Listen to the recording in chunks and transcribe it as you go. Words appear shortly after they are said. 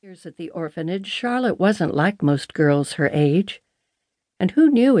Years at the orphanage, Charlotte wasn't like most girls her age. And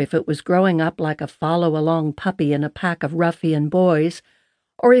who knew if it was growing up like a follow-along puppy in a pack of ruffian boys,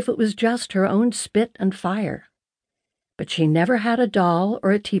 or if it was just her own spit and fire. But she never had a doll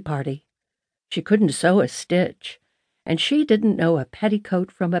or a tea party. She couldn't sew a stitch, and she didn't know a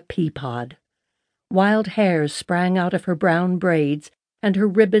petticoat from a pea-pod. Wild hairs sprang out of her brown braids, and her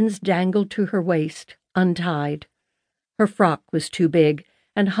ribbons dangled to her waist, untied. Her frock was too big,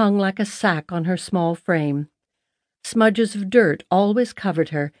 and hung like a sack on her small frame. Smudges of dirt always covered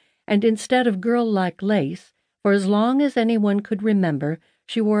her, and instead of girl-like lace, for as long as anyone could remember,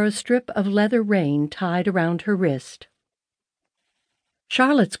 she wore a strip of leather rein tied around her wrist.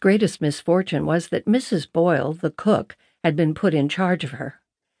 Charlotte's greatest misfortune was that Mrs. Boyle, the cook, had been put in charge of her.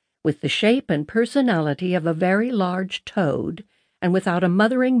 With the shape and personality of a very large toad, and without a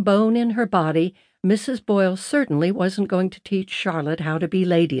mothering bone in her body, Mrs. Boyle certainly wasn't going to teach Charlotte how to be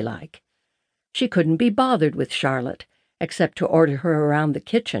ladylike. She couldn't be bothered with Charlotte, except to order her around the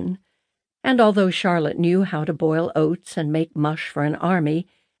kitchen, and although Charlotte knew how to boil oats and make mush for an army,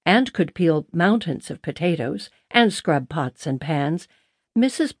 and could peel mountains of potatoes, and scrub pots and pans,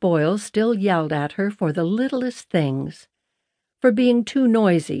 Mrs. Boyle still yelled at her for the littlest things, for being too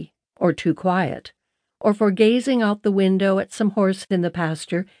noisy or too quiet, or for gazing out the window at some horse in the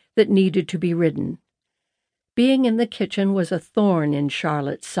pasture that needed to be ridden. Being in the kitchen was a thorn in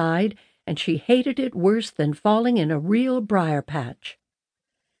Charlotte's side, and she hated it worse than falling in a real briar patch.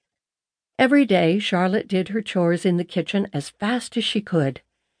 Every day Charlotte did her chores in the kitchen as fast as she could.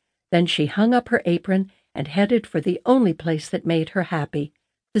 Then she hung up her apron and headed for the only place that made her happy,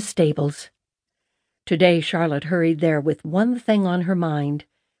 the stables. Today Charlotte hurried there with one thing on her mind,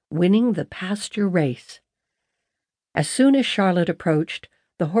 winning the pasture race. As soon as Charlotte approached,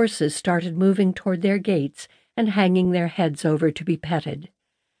 the horses started moving toward their gates and hanging their heads over to be petted.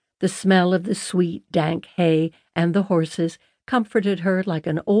 The smell of the sweet, dank hay and the horses comforted her like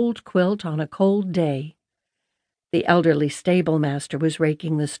an old quilt on a cold day. The elderly stable-master was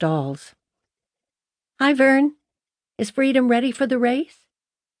raking the stalls. "Hi, Vern. Is Freedom ready for the race?"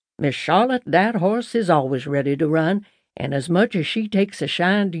 "Miss Charlotte, that horse is always ready to run, and as much as she takes a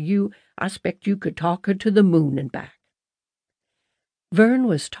shine to you, I expect you could talk her to the moon and back." Vern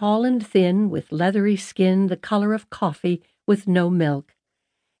was tall and thin, with leathery skin the color of coffee with no milk.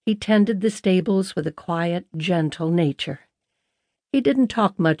 He tended the stables with a quiet, gentle nature. He didn't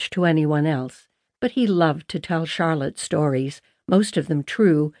talk much to anyone else, but he loved to tell Charlotte stories, most of them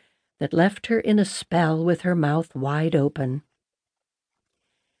true, that left her in a spell with her mouth wide open.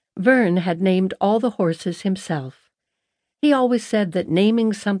 Vern had named all the horses himself. He always said that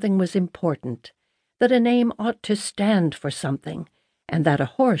naming something was important, that a name ought to stand for something, and that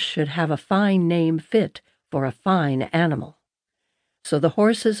a horse should have a fine name fit for a fine animal. So the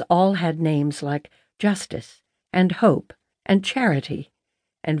horses all had names like Justice and Hope and Charity,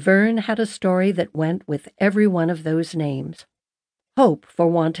 and Vern had a story that went with every one of those names. Hope for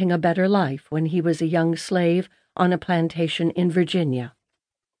wanting a better life when he was a young slave on a plantation in Virginia.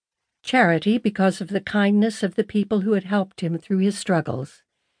 Charity because of the kindness of the people who had helped him through his struggles.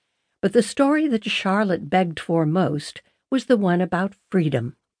 But the story that Charlotte begged for most was the one about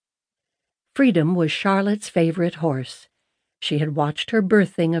Freedom. Freedom was Charlotte's favorite horse. She had watched her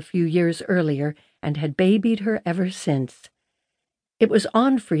birthing a few years earlier and had babied her ever since. It was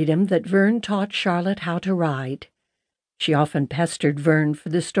on Freedom that Vern taught Charlotte how to ride. She often pestered Vern for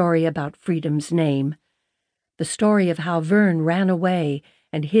the story about Freedom's name, the story of how Vern ran away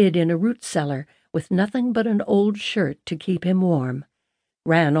and hid in a root cellar with nothing but an old shirt to keep him warm,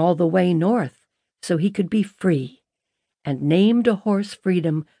 ran all the way north so he could be free, and named a horse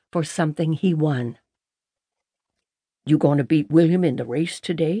Freedom for something he won. "You going to beat William in the race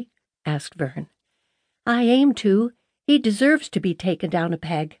today?" asked Vern. "I aim to. He deserves to be taken down a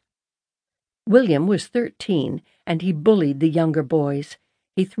peg." William was 13, and he bullied the younger boys.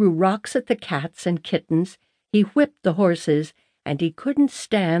 He threw rocks at the cats and kittens, he whipped the horses, and he couldn't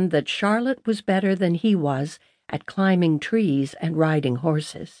stand that Charlotte was better than he was at climbing trees and riding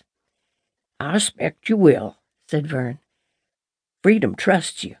horses. "I expect you will," said Vern. "Freedom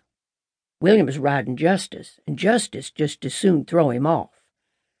trusts you. William's riding Justice, and Justice just as soon throw him off.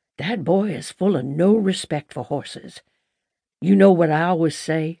 That boy is full of no respect for horses. You know what I always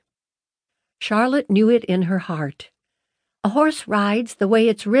say?" Charlotte knew it in her heart. "A horse rides the way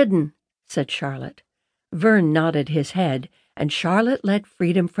it's ridden," said Charlotte. Vern nodded his head, and Charlotte led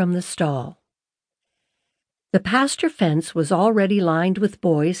Freedom from the stall. The pasture fence was already lined with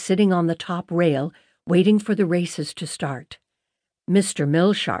boys sitting on the top rail, waiting for the races to start. Mr.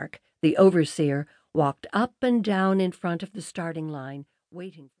 Millshark, the overseer, walked up and down in front of the starting line, waiting